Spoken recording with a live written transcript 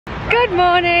Good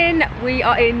morning, we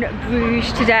are in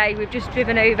Bruges today. We've just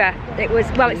driven over. It's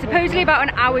supposedly about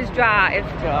an hour's drive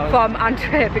from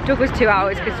Antwerp. It took us 2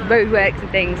 hours because roadworks and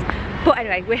things. But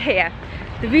anyway, we're here.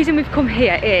 The reason we've come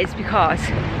here is because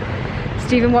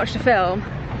Stephen watched a film.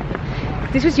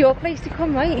 This was your place to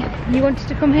come, right? You wanted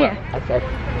to come here? Well,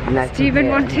 okay. Stephen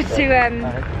wanted to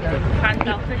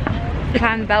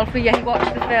climb Belfry. Yeah, he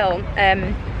watched the film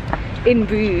in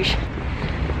Bruges.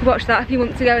 We watched that a few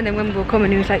months ago, and then when we were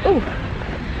coming he was like, oh,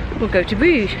 we'll go to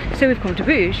Bruges. So we've come to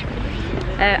Bruges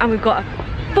and we've got a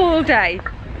full day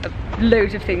of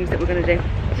loads of things that we're going to do.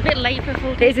 It's a bit late for a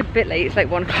full day. It is a bit late, it's like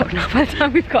 1 o'clock now by the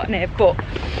time we've gotten here, but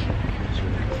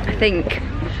I think,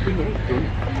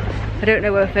 I don't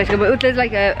know where we're first going, but there's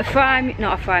like a Friet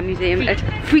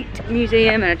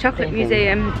Museum and a chocolate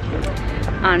museum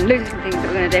and loads of different things that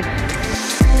we're going to do.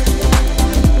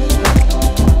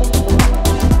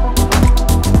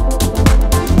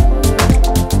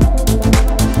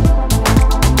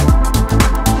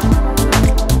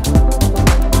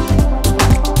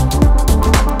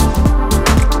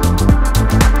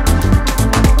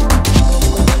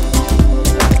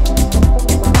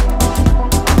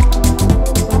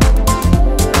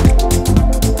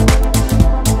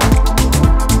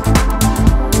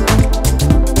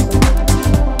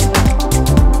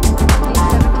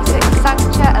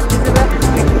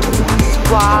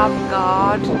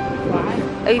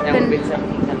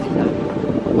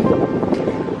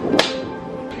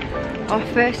 Our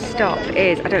first stop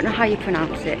is, I don't know how you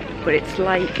pronounce it, but it's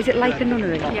like, is it like a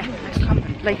nunnery? Yeah,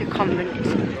 like a convent.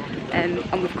 And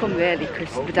we've come early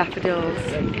because the daffodils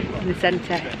in the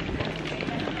centre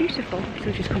are beautiful, so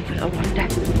we've just come for a little wander.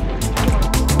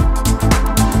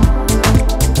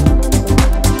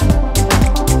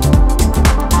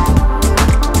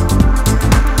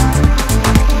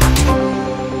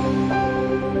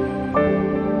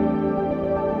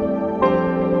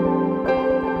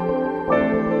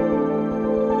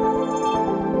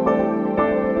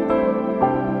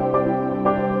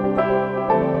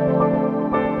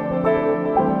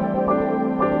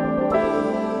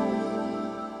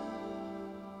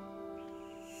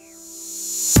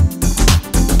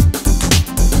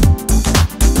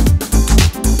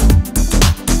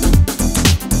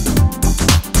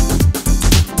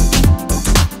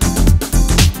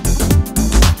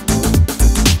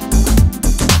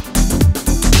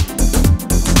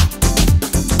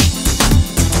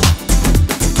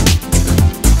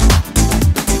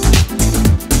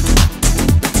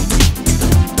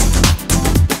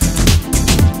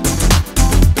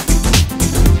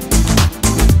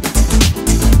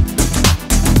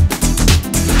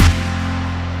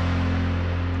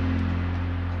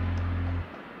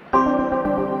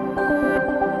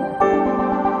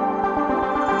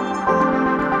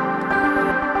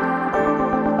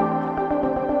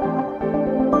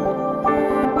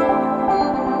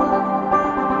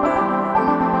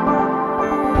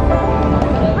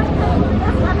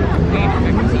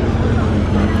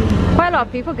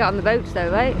 People get on the boats though,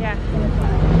 right? Yeah.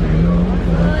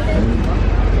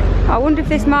 I wonder if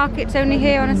this market's only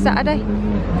here on a Saturday,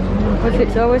 or if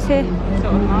it's always here.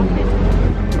 Sort of market.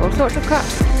 All sorts of crap.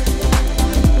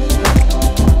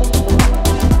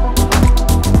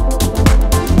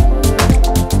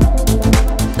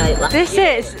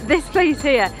 This place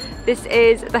here, this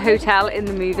is the hotel in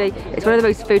the movie. It's one of the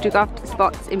most photographed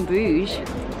spots in Bruges.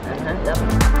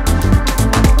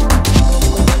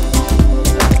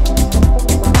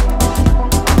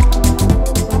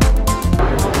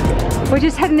 We're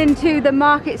just heading into the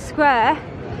market square,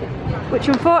 which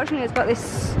unfortunately has got this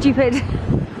stupid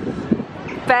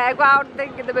fairground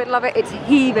thing in the middle of it. It's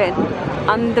heaving.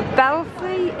 And the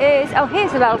Belfry is, oh,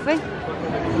 here's the Belfry.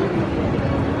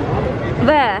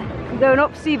 There, going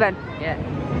up, Stephen. Yeah.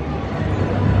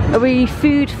 Are we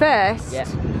food first? Yeah.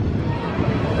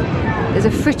 There's a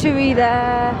frittery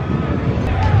there.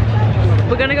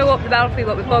 We're gonna go up the Belfry,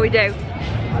 but before we do,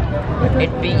 we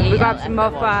grab some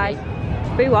more fries.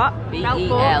 Be what?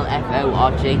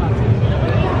 B-E-L-F-O-R-G.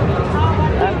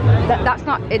 That's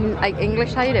not in like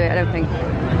English how you do it, I don't think.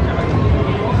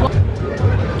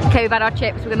 Okay, we've had our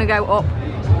chips, we're gonna go up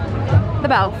the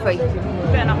Belfry. Do you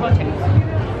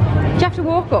have to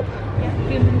walk up? Yeah,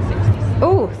 360.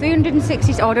 Oh,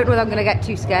 360. Oh, I don't know whether I'm gonna get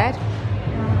too scared.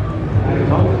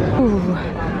 Ooh,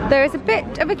 there is a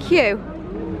bit of a queue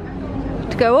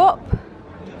to go up.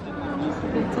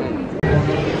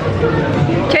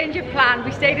 Change of plan,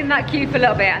 we stayed in that queue for a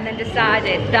little bit and then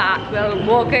decided that we'll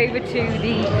walk over to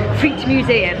the Friet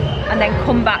Museum and then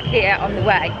come back here on the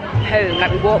way home.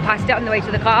 Like we walk past it on the way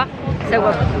to the car, so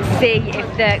we'll see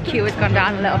if the queue has gone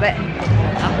down a little bit.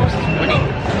 That was funny.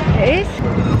 It is.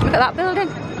 Look at that building.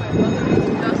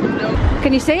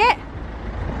 Can you see it?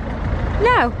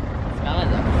 No. Smell it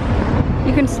though.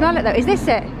 You can smell it though. Is this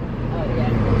it? Oh yeah.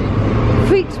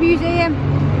 Friet Museum.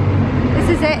 This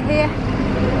is it here.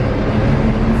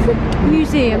 Friet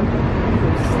Museum.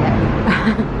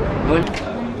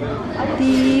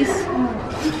 These.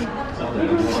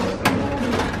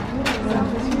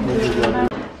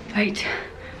 Right,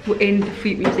 we're in the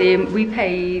Friet Museum. We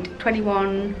paid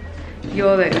 €21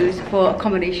 for a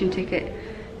combination ticket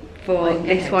for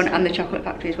this one and the chocolate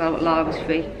factory as well, but Lara was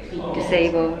free,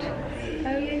 disabled. Oh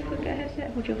yeah, you could get a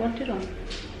headset. Would you want it on?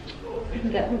 You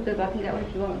can get one, go back and get one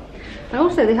if you want. And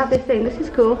also they have this thing, this is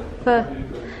cool, for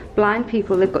blind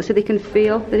people. They've got so they can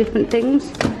feel the different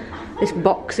things. This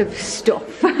box of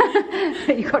stuff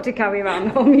that you've got to carry around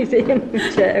the whole museum,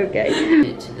 which okay.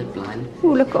 To the blind. Oh,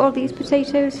 look at all these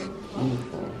potatoes.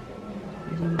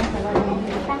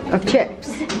 Of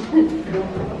chips. They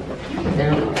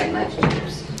don't look like nice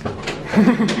chips.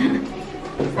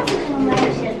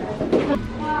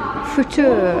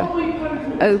 Friture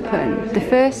open. The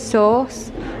first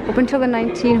sauce. Up until the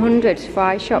 1900s,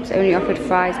 fry shops only offered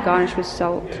fries garnished with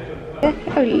salt. Yeah.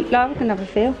 Oh, Lara can have a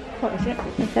feel. What is it?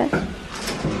 What's that?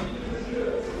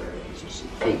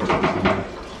 Fake chips.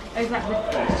 Oh, is that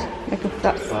Like if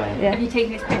that's, Fry. yeah. Have you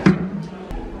taken this picture?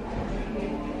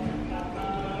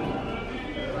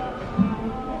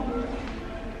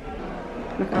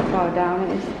 Look how far down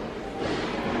it is.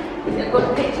 Is it a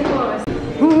good picture for us?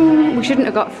 Ooh, we shouldn't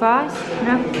have got fries.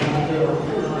 No.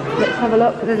 Let's have a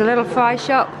look. There's a little fry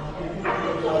shop.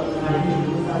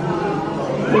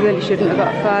 We really shouldn't have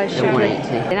got fries, should we?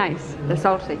 They're nice. They're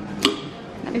salty.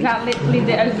 Is that literally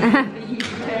the only thing that you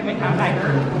determine how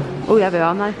nice? Oh yeah, they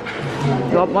are nice.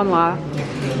 You want one, Lara?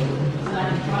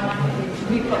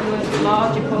 We've got the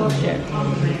larger portion.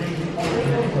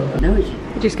 No, it's.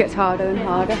 It just gets harder and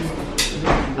harder.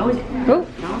 Oh, is it? Oh,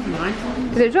 No, mine.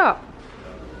 did it drop?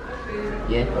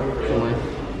 Yeah, somewhere.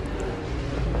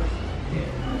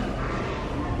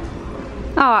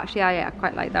 Oh, actually, yeah, I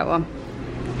quite like that one.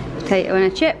 Potato and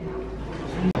a chip.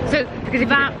 So, because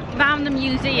around the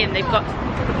museum, they've got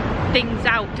things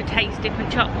out to taste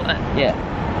different chocolate. Yeah.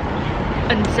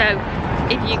 And so,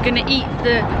 if you're going to eat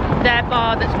their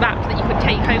bar that's wrapped that you could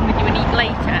take home with you and eat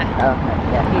later.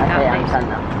 Okay, yeah, I understand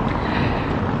now.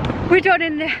 We're done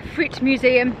in the Friet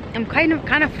Museum. I'm kind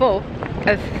of full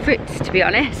of fruits, to be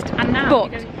honest. And now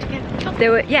but we're going to get chocolate. they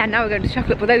were, yeah, now we're going to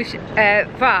chocolate. But those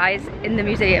fries in the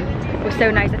museum were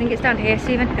so nice. I think it's down here,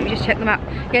 Stephen. Let me just check them out.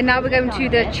 Yeah, now we're going to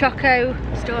the Choco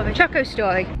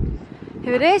Story.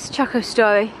 Here it is, Choco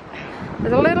Story.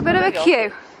 There's a little bit of a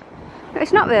queue. No,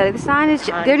 it's not really. The sign is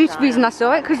the only reason I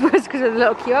saw it was because of the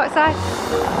little queue outside.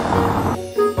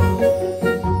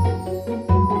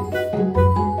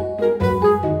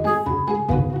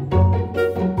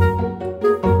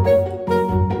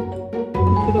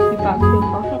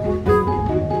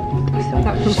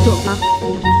 That's some stuff now.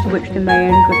 Switch the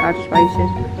mayonnaise with add spices.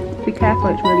 Be careful,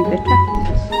 it's really bitter.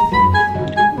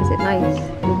 Is it nice?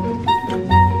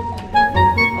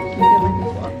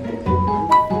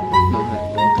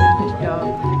 It's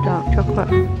dark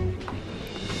chocolate.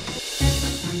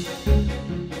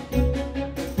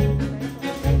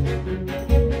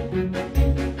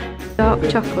 Dark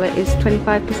chocolate is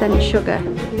 25% sugar.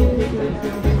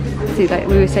 See, like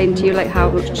we were saying to you, like how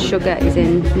much sugar is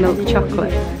in milk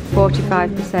chocolate.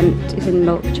 45% is in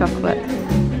milk chocolate.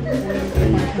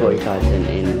 45%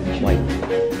 in white.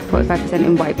 45%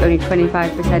 in white, but only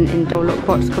 25% in dough. Look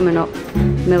what's coming up.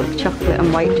 Milk chocolate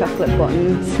and white chocolate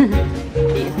buttons.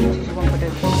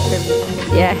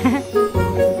 Yeah.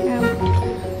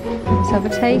 Let's have a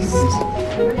taste.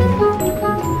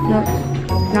 Look,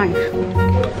 nice.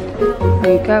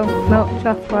 There you go, milk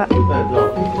chocolate.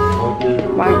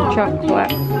 White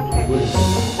chocolate.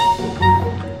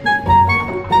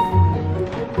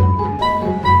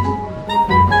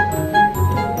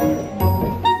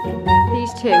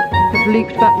 These two have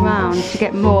looped back round to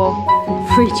get more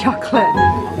free chocolate.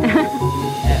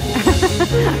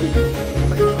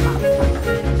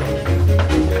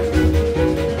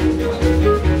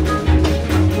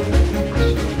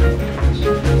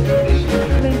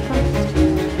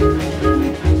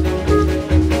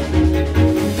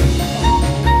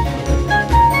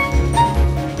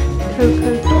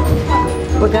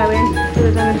 We're going to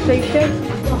the demonstration.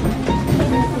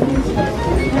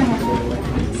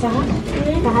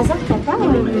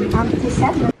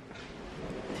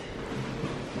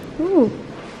 Ooh,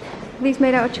 are these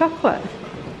made out of chocolate?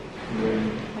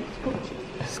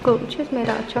 Sculptures made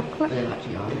out of chocolate. They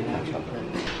actually are made out of chocolate.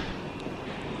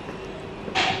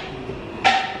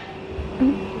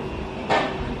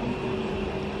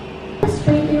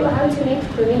 Street you how to make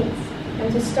pralines.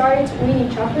 And to start, we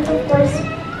need chocolate, of course,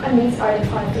 and these are the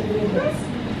 5 ingredients.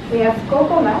 We have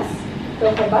cocoa mass,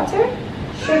 cocoa butter,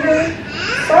 sugar,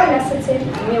 soy lecithin,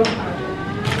 and milk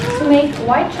powder. To make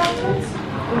white chocolate,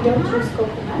 we don't use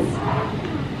cocoa mass.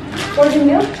 For the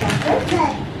milk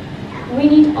chocolate, we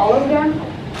need all of them,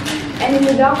 and in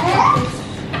the dark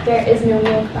chocolate, there is no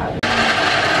milk powder.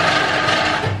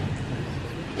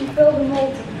 We fill the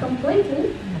mold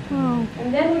completely,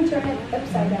 and then we turn it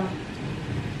upside down.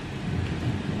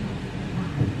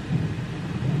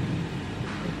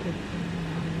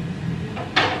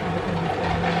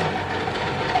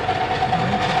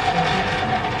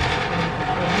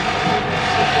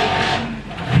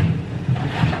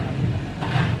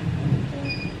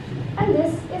 And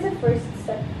this is a first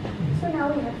step. So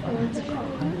now we have fermented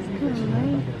chocolate.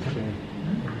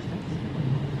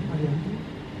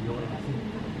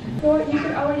 Or you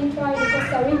could already try the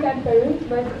Costa Rica and Peru,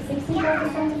 but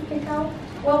 64% of cacao.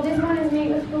 Well, this one is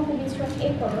made with cocoa beans from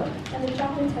Ecuador, and the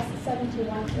chocolate has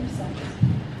 71%.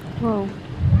 Whoa.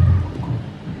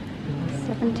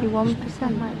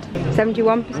 71%.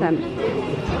 71%.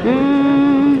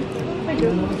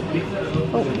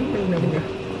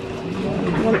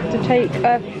 I want to take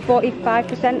a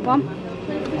 45% one.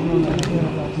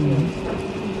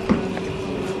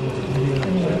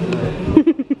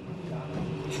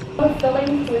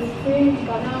 Filling with fruit,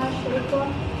 banana, sugar.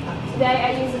 Today I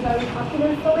use a very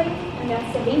popular filling, and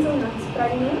that's the hazelnut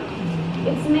praline.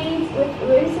 It's made with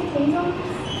roasted hazelnuts,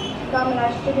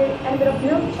 caramelized sugar, and a bit of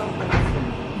milk chocolate.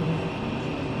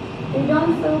 We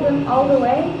don't fill them all the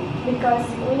way because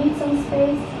we need some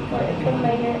space for a thin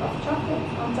layer of chocolate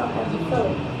on top of the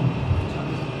filling.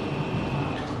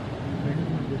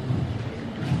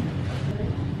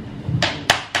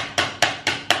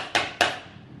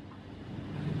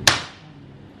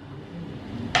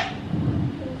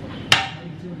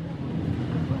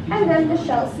 And then the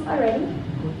shells are ready.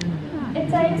 It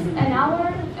takes an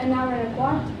hour and a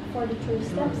quart for the 3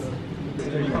 steps.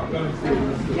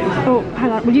 Oh,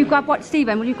 hang on. Will you grab what,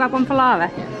 Stephen? Will you grab one for Lara?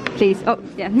 Please. Oh,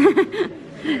 yeah.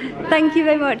 Thank you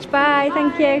very much. Bye.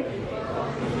 Thank you.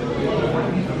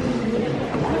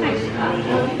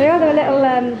 They are. They're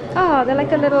little. Oh, they're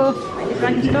like a little. It's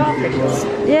like starfish.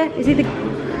 Yeah. Is it the?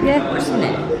 Yeah. What's in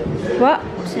it? What?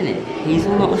 What's in it?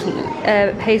 Hazelnut or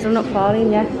something? Hazelnut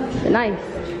praline. Yeah. They're nice.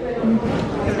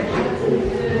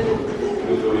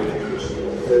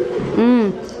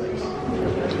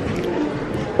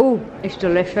 Oh, it's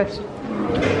delicious.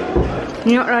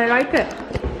 You not really like it?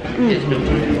 It's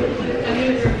nutty.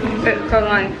 It's so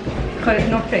nice. Because it's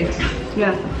nutty.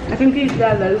 Yeah. I think it's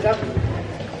their logo.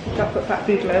 Chocolate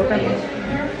Factory's logo.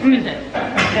 Is it?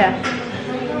 Yeah.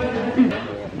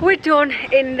 We're done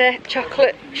in the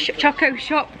Choco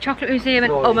shop, Chocolate Museum,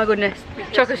 and oh my goodness,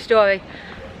 Choco Story.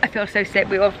 I feel so sick.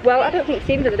 Well, I don't think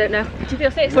Stephen does, I don't know. Do you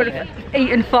feel sick? But I've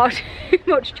eaten far too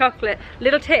much chocolate.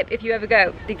 Little tip, if you ever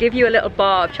go, they give you a little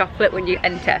bar of chocolate when you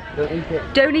enter. Don't eat it.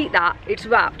 Don't eat that, it's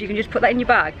wrapped. You can just put that in your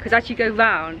bag, because as you go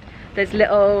round, there's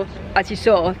little, as you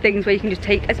saw, things where you can just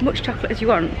take as much chocolate as you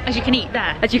want. As you can eat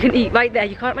there. As you can eat right there.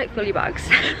 You can't like fill your bags,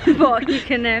 but you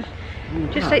can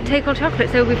just like take all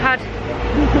chocolate. So we've had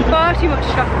far too much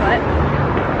chocolate.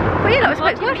 But yeah, that was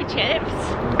quite good. Far too many chips.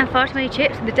 And far too many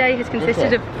chips. The day has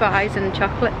consisted of fries and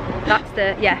chocolate. That's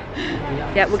the, yeah,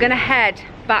 we're gonna head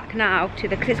back now to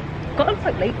the, because it's gotten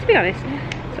quite late to be honest.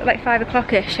 So like 5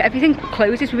 o'clock-ish. Everything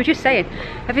closes, we were just saying,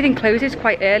 everything closes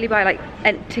quite early by like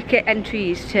ticket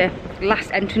entries to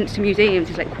last entrance to museums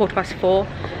is like 4:15.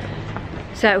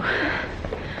 So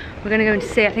we're gonna go and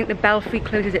see, I think the Belfry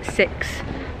closes at 6.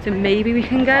 So maybe we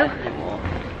can go.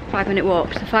 5-minute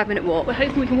walk, it's a 5-minute walk. We're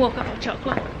hoping we can walk up our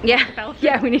chocolate. Yeah,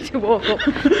 yeah, we need to walk up.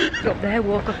 Go up there,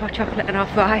 walk up our chocolate and our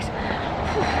fries.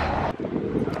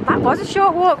 That was a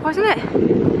short walk, wasn't it?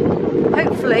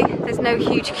 Hopefully there's no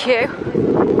huge queue.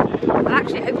 But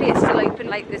actually, hopefully it's still open,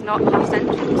 like there's not last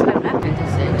entrance, I don't know.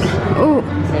 Oh,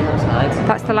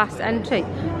 that's the last entry.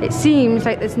 It seems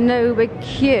like there's no big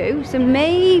queue, so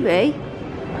maybe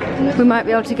we might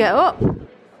be able to get up.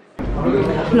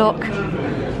 Look.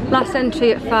 Last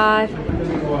entry at 5.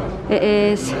 It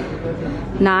is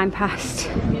 9 past.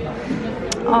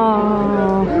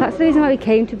 Oh, that's the reason why we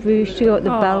came to Bruges, to go at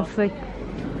the Belfry.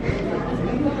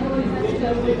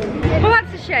 Well,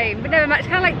 that's a shame, but never mind. It's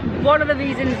kind of like one of the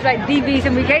reasons, like the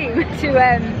reason we came to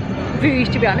Bruges,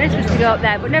 to be honest, was to go up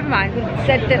there. But never mind. We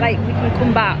said that like we can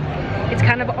come back. It's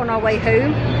kind of on our way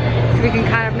home, so we can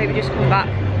kind of maybe just come back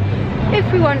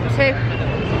if we want to.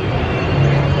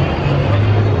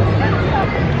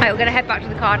 Right, we're gonna head back to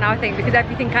the car now, I think, because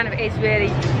everything kind of is really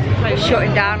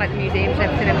shutting down, like the museums and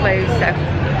everything are closed. So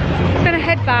we're gonna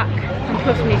head back, and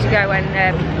plus we need to go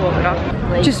and walk it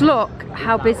off. Just look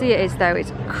how busy it is, though.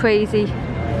 It's crazy,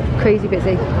 crazy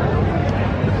busy.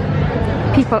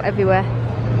 People everywhere.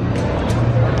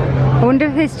 I wonder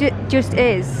if this just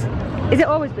is. Is it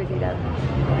always busy though?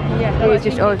 Yeah, It is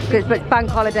just always, but it's bank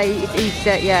holiday, it's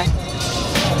Easter, yeah.